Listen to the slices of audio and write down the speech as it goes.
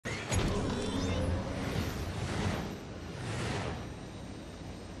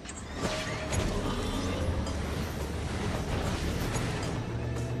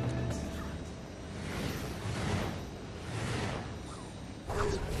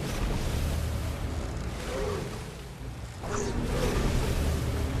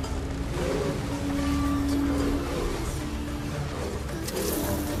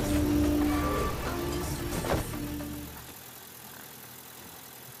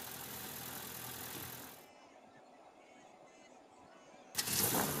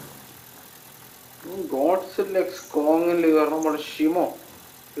ഗോഡ്സിലെ സ്ട്രോങ്ങിൽ കയറുമ്പോൾ ഷിമോ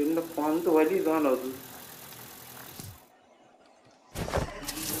പിന്നെ പന്ത് വലിയ ഇതാണോ അത്?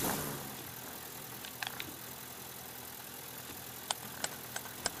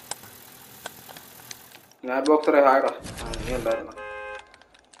 ഞാൻ ബോക്സറെ ഹായടാ. നീ ഉണ്ടായിരുന്നു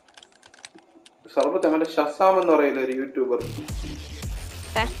സർബത്ത് മറ്റേ ഷസാം എന്ന് പറയില്ല ഒരു യൂട്യൂബർ.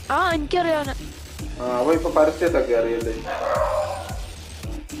 എനിക്കറിയാം. അവ ഇപ്പൊ പരസ്യത്തൊക്കെ അറിയല്ലേ?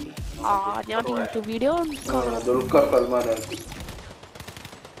 വീഡിയോ ദുൽഖർ സൽമാൻ.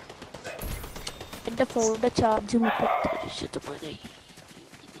 എന്റെ ഫോണിന്റെ ചാർജ്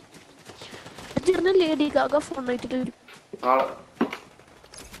 30% ലേഡി ഗാഗ ഫോർട്ട്നൈറ്റിൽ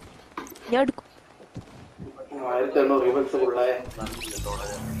ഞാൻ എടുക്കും. 1800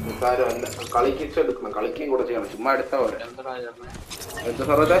 കളിക്കെടുക്കണം, കളിക്കുകയും കൂടെ ചെയ്യണം. ചുമ്മാ എടുത്താ പോരെ. എന്താ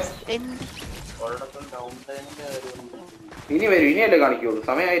സാറേ ഇനി വരും, ഇനിയല്ലേ കാണിക്കുള്ളൂ,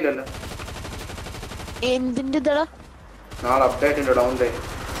 സമയമായില്ലല്ലോ. എന്തിന്റെ നാളെ അപ്ഡേറ്റ് ഉണ്ട്. ഡൗൺ ഡേ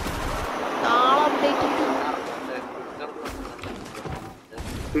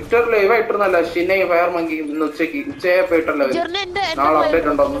ട്വിറ്ററിൽ ലൈവ് ആയിട്ടിരുന്നല്ല ഷിനെ ഫയർ മങ്കി ഇന്ന് ഉച്ചയായപ്പോ ഇട്ടല്ലോ. നാളെ അപ്ഡേറ്റ്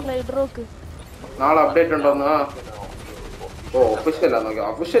ഉണ്ടോന്ന്, നാളെ അപ്ഡേറ്റ് ഉണ്ടോന്ന്. ഓ ഒഫീഷ്യലാ നോക്കി.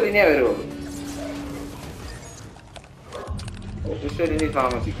 ഒഫീഷ്യൽ ഇനിയേ വരുള്ളൂ. ഒഫീഷ്യൽ ഇനി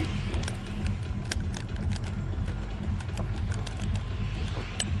താമസിക്കും.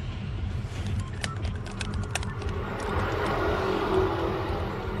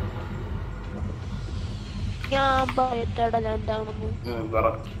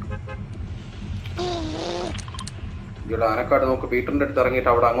 ഇവിടെ ആനക്കാട് നോക്ക്. പീറ്ററിന്റെ അടുത്ത് ഇറങ്ങിയിട്ട്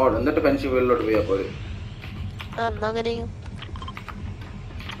അവിടെ അങ്ങോട്ട് എന്നിട്ട് പെൻസിൽവേലിലോട്ട് പോയാ പോലെ.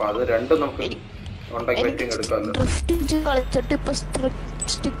 അപ്പൊ അത് രണ്ടും നമുക്ക് എടുക്കാമല്ലോ.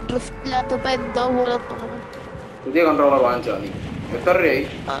 പുതിയ കൺട്രോളർ വാങ്ങിച്ചാ നീ? എത്ര രൂപയായി?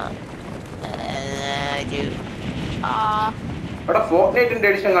 അവിടെ ഫോർട്ട്നൈറ്റിന്റെ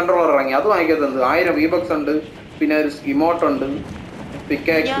എഡിഷൻ കൺട്രോളർ ഇറങ്ങി, അത് വാങ്ങിക്കുന്നത് 1000 V-Bucks ഉണ്ട്. പിന്നെ ഒരു ഇമോട്ട് ഉണ്ട്,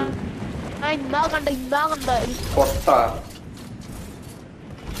 പിക്കാക്സ്.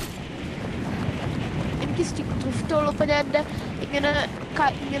 എനിക്ക് സ്റ്റിക്ക് ഡ്രിഫ്റ്റ് ഉള്ളപ്പോ ഞാൻ ഇങ്ങനെ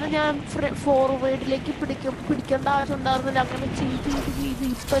ഞാൻ ഫോർവേഡിലേക്ക് പിടിക്കേണ്ട ആവശ്യം ഉണ്ടായിരുന്നില്ല. അങ്ങനെ ചെയ്ത്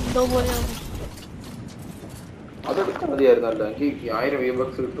ഇപ്പൊ എന്തോ പോലെയാണ്. അതെടുക്കാൻ മതിയായിരുന്നല്ലോ. എനിക്ക് 1000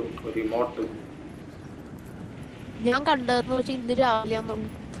 V-Bucks കിട്ടും, ഒരു ഇമോട്ട്. ഞാൻ കണ്ടായിരുന്നു, പക്ഷെ ഇന്ന് രാവിലെ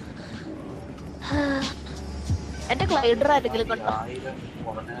എന്റെ ക്ലൈഡർ ആരെങ്കിലും കണ്ടോ?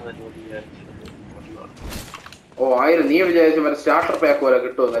 ഓ 1000 നീ വിചാരിച്ച മറ്റേ സ്റ്റാർട്ടർ പാക്ക് പോലെ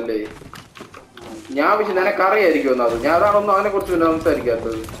കിട്ടുമെന്നല്ലേ? ഞാൻ വിചാരിച്ചു നിനക്ക് അറിയായിരിക്കും. അത് ഞാൻ അതാണൊന്നും അതിനെ കുറിച്ച് പിന്നെ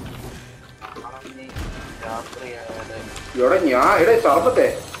സംസാരിക്കാത്തത്. ഇവിടെ സർബത്തെ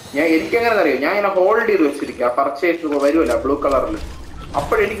എനിക്കെങ്ങനെ അറിയാം, ഞാൻ ഇങ്ങനെ ഹോൾഡ് ചെയ്ത് വെച്ചിരിക്കുക. പർച്ചേസ് വരുമല്ലോ ബ്ലൂ കളറിൽ.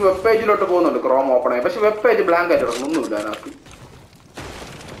 അപ്പോഴെനിക്ക് വെബ് പേജിലോട്ട് പോകുന്നുണ്ട് ക്രോം ഓപ്പൺ ആയി. പക്ഷെ വെബ് പേജ് ബ്ലാങ്ക് ആയിട്ട് ഒന്നുമില്ല അതിനകത്ത്.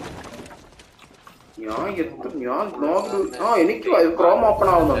 എനിക്ക് ക്രോം ഓപ്പൺ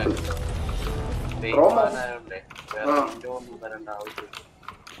ആവുന്നുണ്ട്. ക്രോം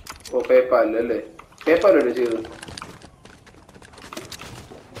ഓ പേപ്പാൽ അല്ലേ? പേപ്പാൽ എവിടെ ചെയ്തു?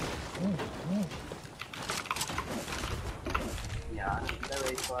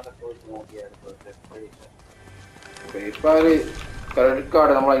 പേപ്പാല് ക്രെഡിറ്റ്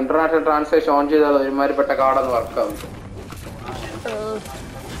കാർഡ് നമ്മൾ ഇന്റർനാഷണൽ ട്രാൻസാക്ഷൻ ഓൺ ചെയ്താൽ ഒരുമാതിരിപ്പെട്ട കാർഡൊന്ന് വർക്കാവും.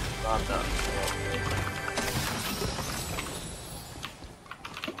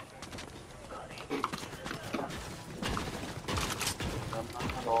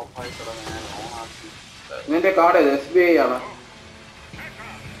 നിന്റെ കാർഡ് ഏത്? SBI ആണ്?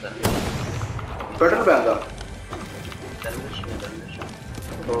 ഫെഡറൽ ബാങ്കാ?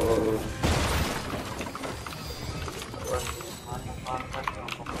 ഓ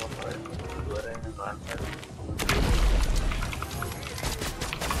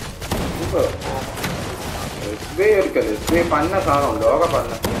SBI എടുക്കല്ലേ? SBI പന്ന സാധനം, ലോക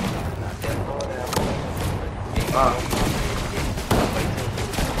പന്ന. ആ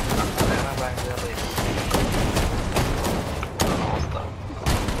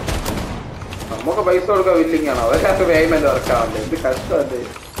നമുക്ക് പൈസ കൊടുക്കാൻ വില്ലിങ് ആണോ? അവരൊക്കെ പേയ്മെന്റ് ഇറക്കാമല്ലേ? എന്ത് കഷ്ടമല്ലേ?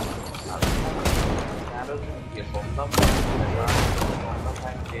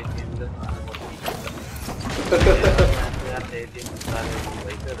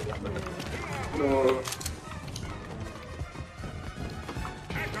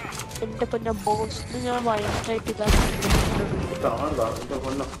 എന്റെ പിന്നെ ബോസ് ഞാൻ വൈകിട്ടായിട്ട്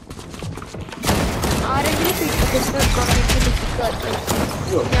ആരെങ്കിലും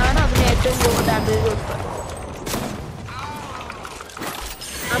ഞാൻ അതിന് ഏറ്റവും കൂടുതൽ ഡാമേജ് കൊടുത്തു.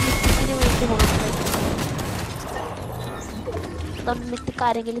 ആ മിത്തിക്കിന് വേണ്ടി മിത്തിക്ക്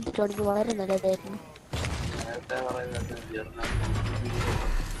ആരെങ്കിലും തിട്ടുണ്ടെങ്കിൽ വളരെ നല്ലതായിരുന്നു.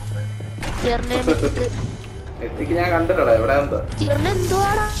 എത്തിക്ക് ഞാൻ കണ്ടിട്ടടാ എവിടെ എന്താ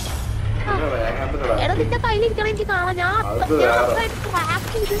എന്തുവാടാ ഞാൻ കണ്ടിട്ടടാ എടാ നിന്റെ കയ്യിലിരിക്കണം എനിക്ക് കാണാം. ഞാൻ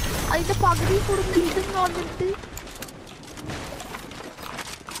ട്രാക്ക് ചെയ്ത് അതിന്റെ പകുതി കൊടുത്ത് ഇതും വന്നിട്ട്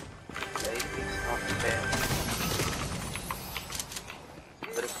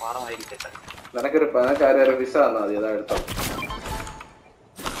നിനക്കൊരു പനക്കാര് വിസ തന്നാ മതി അതാ എടുത്തോ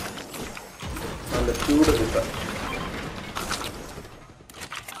നല്ല ചൂട് വിസ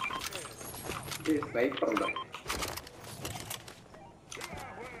സ്നൈപ്പർ ഉണ്ടോ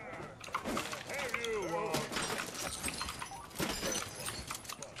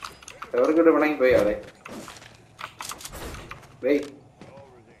എവർക്കിട്ട് വേണമെങ്കിൽ പോയി അവിടെ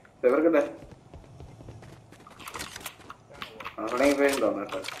എവർക്കിട്ടെ വേണമെങ്കിൽ പോയിണ്ടോ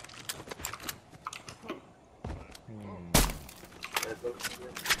കേട്ടോ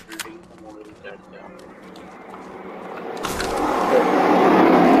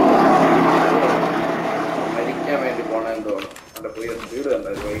മരിക്കാൻ വേണ്ടി പോണെന്ന് തോന്നുന്നു എന്റെ പുതിയ സ്പീഡ്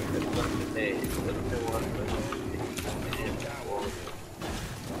കണ്ടോ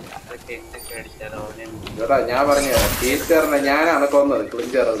ചേട്ടാ ഞാൻ പറഞ്ഞ ടീച്ചറിനെ ഞാനാണ് കൊന്നത്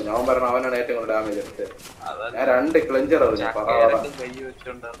ക്ലിഞ്ചർ എറിഞ്ഞു ഞാൻ പറഞ്ഞ അവനാണ് ഏറ്റവും കൂടുതൽ ഡാമേജ് എടുത്തത് ഞാൻ 2 ക്ലിഞ്ചർ എറിഞ്ഞു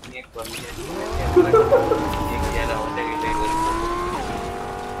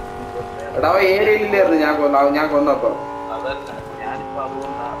എടാ അവൻ ഏരിയയിലായിരുന്നു ഞാൻ കൊന്നപ്പോ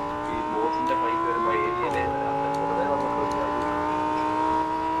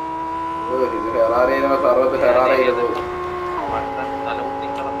ഫെറാറിയിലോ സർവത്ത് ഫെറാറിയില് പോകും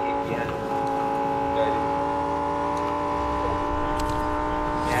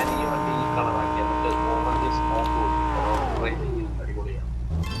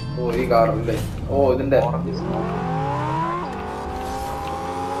ഓ ഈ കാറില്ലേ ഓ ഇതിന്റെ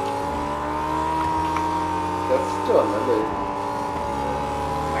ജസ്റ്റ് വന്നല്ലേ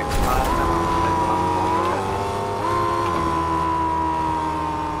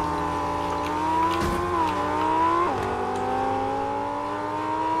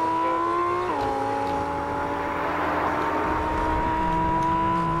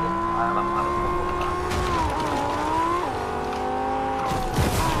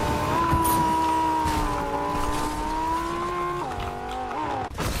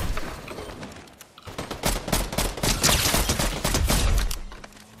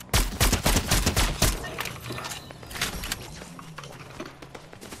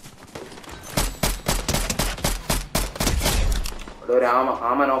ഒരു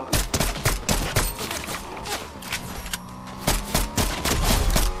ആമ നോക്ക്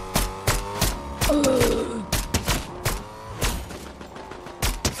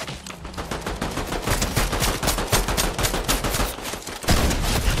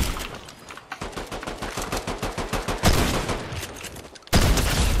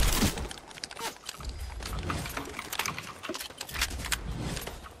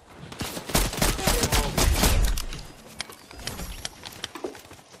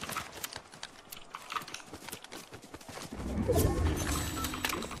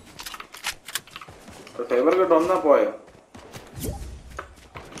ഫേവർ കിട്ടും ഒന്നാ പോയോ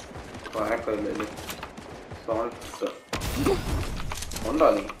ഉണ്ടോ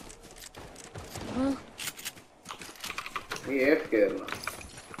നീ AFK ആയിരുന്നു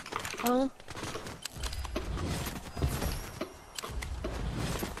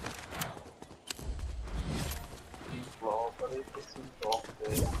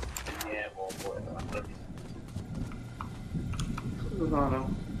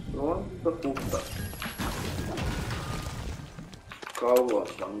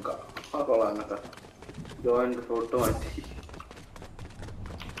കൊള്ളാന്നൊക്കെ ജോയിന്റ് ഫോട്ടോ മാറ്റി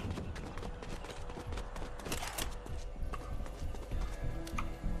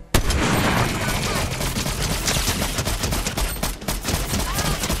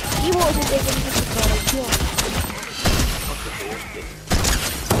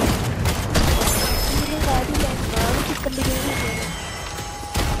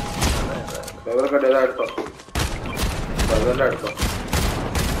എടുത്തോ എടുത്തോ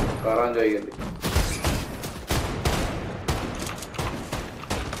കയറാൻ ചോദിക്കല്ലേ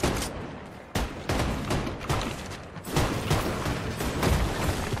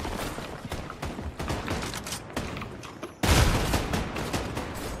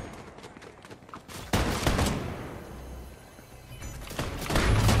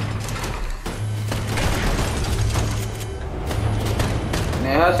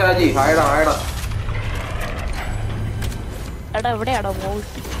ഷാജി ഹായടാ എടാ എവിടെയാടോ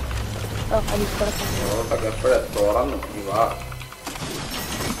തുറന്നു നീ വാ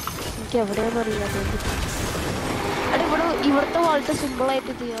എനിക്ക് എവിടെയാന്ന് അറിയാം അവിടെ ഇവിടുത്തെ വാൾട്ട്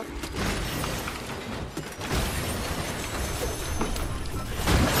സിമ്പിളായിട്ട് ചെയ്യാം.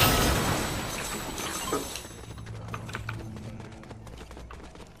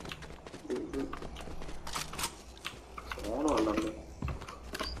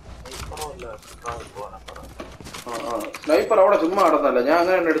 സ്നൈപ്പർ അവിടെ ചുമ്മാ നടന്നല്ല, ഞാൻ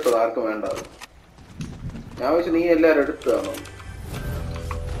അങ്ങനെ തന്നെ എടുത്തത്. ആർക്കും വേണ്ട. ഞാൻ വെച്ച് നീ എല്ലാരും എടുത്തതാണോ?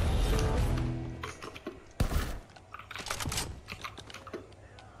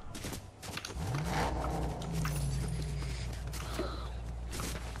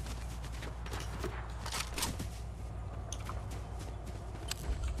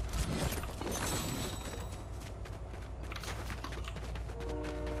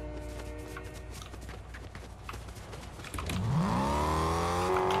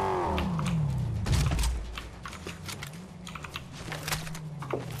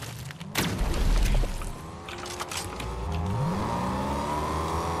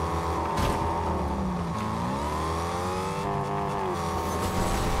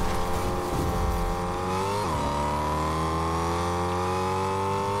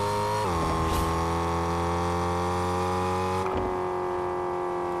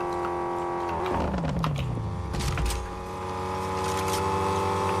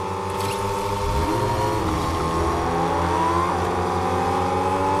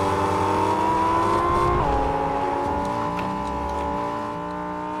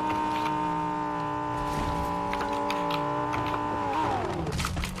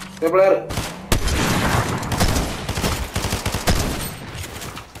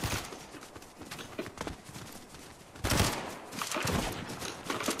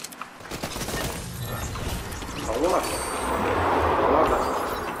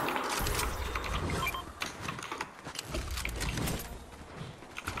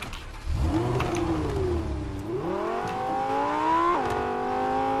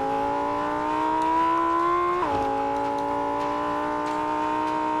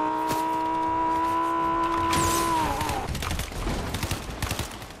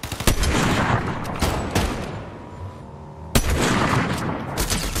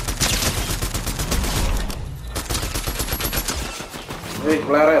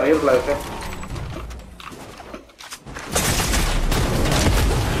 player. Real player, okay?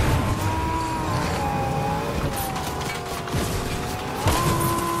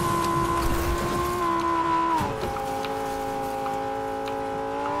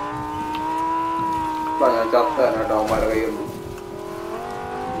 Banyak catatan ada Omar kayak gitu.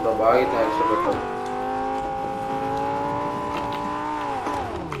 Udah baik nih sebetulnya.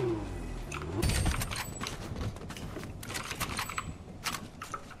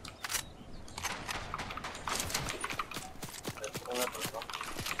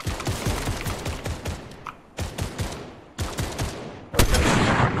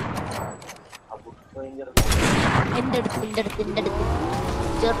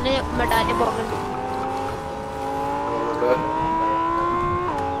 JERIN medalnya borong.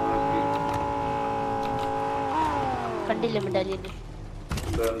 Kandil medalnya ini.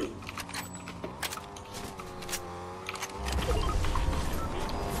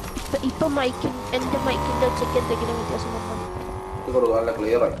 Ipa mic-in, ente mic-in dan check-in tegine വ്യത്യാസം വന്നു. ഇത് കൊടുക്കാൻ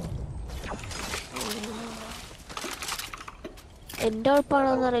ക്ലിയർ ആയി. എന്റെ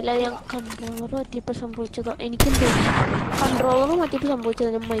ഉറപ്പാണെന്ന് അറിയില്ല. ഞാൻ കൺട്രോളർ മാറ്റിയപ്പോൾ സംഭവിച്ചതോ എനിക്കും തോന്നുന്നു. കൺട്രോളർ മാറ്റിയപ്പോൾ സംഭവിച്ചത്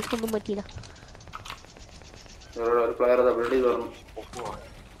ഞാൻ മൈക്കൊന്നും പറ്റിയില്ല.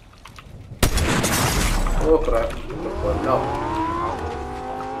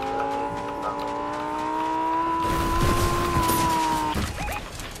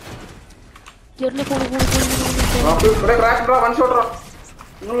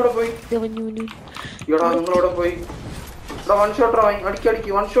 പോയി one shot drawing,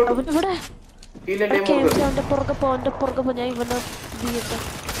 അടിക്ക് one shot. ഇവിടെ ഹീലിന്റെ മോഡ്. അവന്റെ പുറകെ പോ ഞാൻ ഇവനെ ബിയട്ടെ.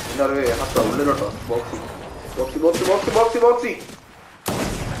 ഇന്നറവേ ഹത്ത ഉള്ളിലോട്ടോ. ബോക്സി.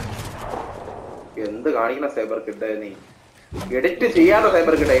 എന്ത് കാണിക്കണ സൈബർ കിഡേ നീ? എഡിറ്റ് ചെയ്യാതെ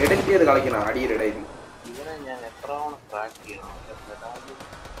സൈബർ കിഡേ എഡിറ്റ് ചെയ്ത് കളിക്കണ അടിയുടെ ഇടയിൽ. ഇവനെ ഞാൻ എത്ര തവണ ക്രാക്ക് ചെയ്യണം?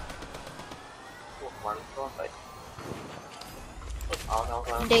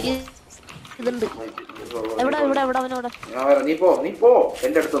 ഡെയിലി ഇതുണ്ട്. എവിടെ അവനോടെ നീ പോ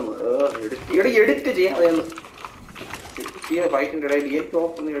എന്റെ അടുത്തൊന്ന് എഡിറ്റ് ചെയ്യാതെ ഫൈറ്റിന്റെ ഇടയിൽ എനിക്ക്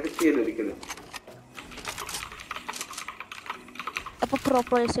ഓഫ് എഡിറ്റ് ചെയ്ത് ഒരിക്കലും. അപ്പൊ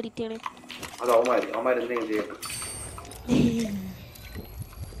പ്രോപ്പർ എഡിറ്റ് ചെയ്യണേ. അത് അവന്മാര് എന്തെങ്കിലും ചെയ്യട്ടെ.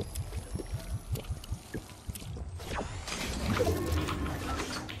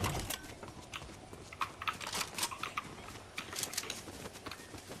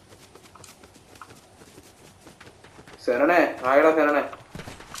 സെനനെ ആയടാ സെനനെ.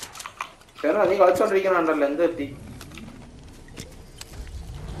 സെന നീ കളിച്ചോണ്ടിരിക്കണുണ്ടല്ലോ, എന്ത് പറ്റി?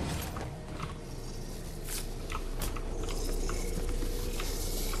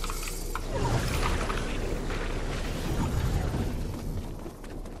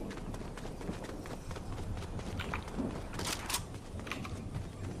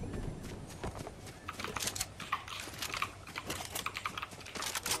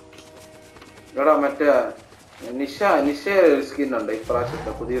 എടാ മറ്റേ നിഷ സ്കിൻ ഉണ്ട്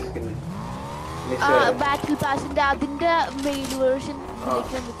ഇപ്രാവശ്യത്തെ പുതിയ സ്കിൻ. ബാറ്റിൽ പാസിന്റെ അതിന്റെ മെയിൻ വേർഷൻ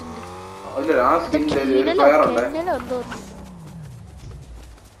വന്നിട്ടുണ്ട്. അതില്ല ആ സ്കിന്നിന്റെ ഒരു ഫയർ ഉണ്ട്.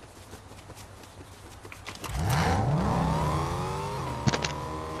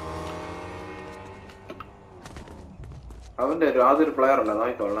 അവന്റെ ആദ്യൊരു പ്ലെയർ ഉണ്ട്,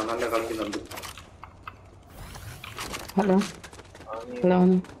 നോക്കിക്കോളാം, നല്ല കളിക്കുന്നുണ്ട്. Hello hello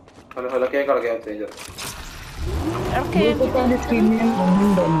hello hello കേക്കാളെ changer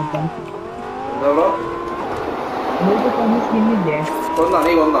കൊന്നാ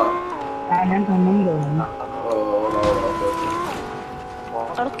നീ കൊന്നാ?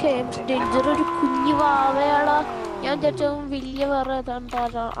 ഡേഞ്ചർ ഒരു കുഞ്ഞു വാവയാടാ. ഞാൻ വിചാരിച്ച വലിയ വേറെ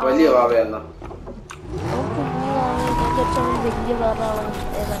വലിയ വാവയെന്നാ? കുഞ്ഞു വാവ ഞാൻ വിചാരിച്ച വലിയ വേറെ ആളാണ്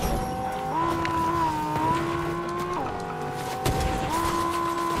ഏതാണ്.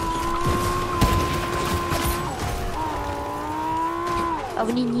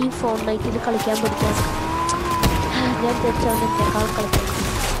 അവന് ഇനിയും ഫോർട്നൈറ്റിൽ കളിക്കാൻ പഠിക്കാൻ. ഞാൻ വിചാരിച്ച അവൻ എന്നെക്കാൾ കളിക്കാൻ.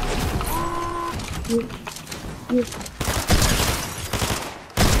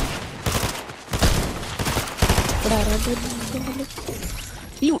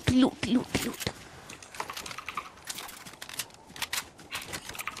 Loot loot loot loot.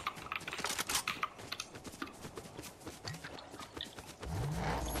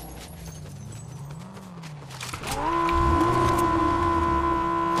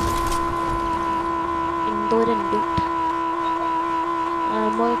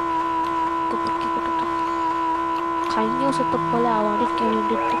 കഴിഞ്ഞ ദിവസത്തെ പോലെ ആവാണ്ടിരിക്കാൻ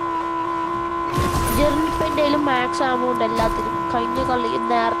വേണ്ടിയിട്ട് ജെറിനിപ്പം എൻ്റെ കയ്യിൽ മാക്സ് ആമൗണ്ട് എല്ലാത്തിനും. കഴിഞ്ഞ കളി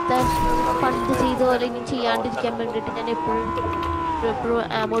നേരത്തെ പണ്ട് ചെയ്ത പോലെ ഇനി ചെയ്യാണ്ടിരിക്കാൻ വേണ്ടിയിട്ട് ഞാൻ എപ്പോഴും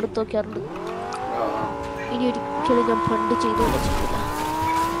ആമോ എടുത്ത് നോക്കാറുണ്ട്. ഇനി ഒരിക്കലും ഞാൻ പണ്ട് ചെയ്ത പോലെ ചെയ്യില്ല.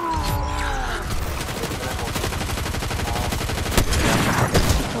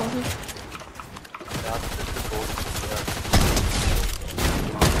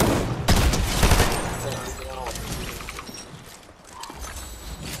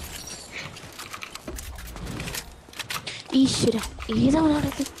 ഈശ്വര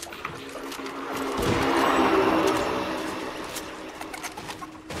ഏതാണത്?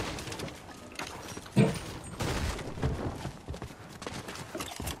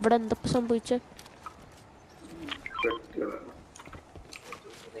 ഇവിടെ എന്തൊക്കെ സംഭവിച്ച?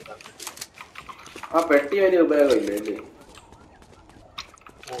 ആ പെട്ടി വലിയ ഉപയോഗമില്ലേ?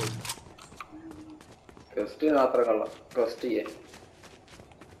 മാത്രം കള്ള ട്രസ്റ്റ് ചെയ്യാൻ.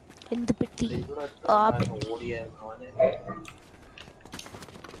 എന്ത് പെട്ടി? ആ പെട്ടി.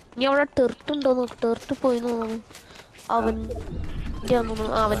 ഇനി അവിടെ ടെർട്ടുണ്ടോ നോക്ക്. ടെർട്ട് പോയി തോന്നുന്നു. അവൻ്റെ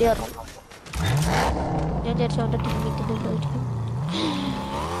അവൻ്റെ അറിഞ്ഞു. ഞാൻ വിചാരിച്ചു അവൻ്റെ ടീമേറ്റിൻ്റെ ഉണ്ടായിരിക്കും.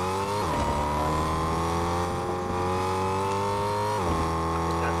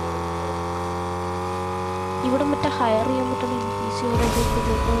 ഇവിടെ മറ്റേ ഹയർ ചെയ്യാൻ പറ്റുന്ന NPC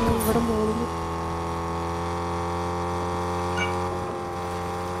ഇവിടെ മൂന്ന്.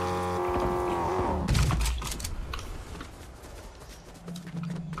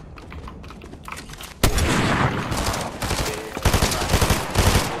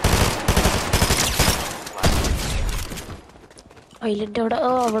 ഐലൻഡ് അവിടെ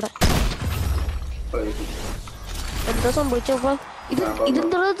അവിടെ എന്താ സംഭവിച്ചപ്പോ?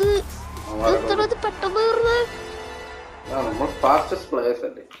 ഇതെന്തത് പെട്ടെന്ന്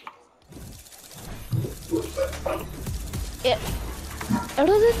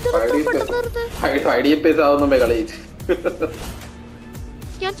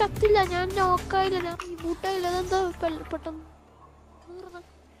ഞാൻ ചത്തില്ല, ഞാൻ നോക്കായില്ല, ഞാൻ ബൂട്ടായില്ല. അതെന്താ പെട്ടെന്ന്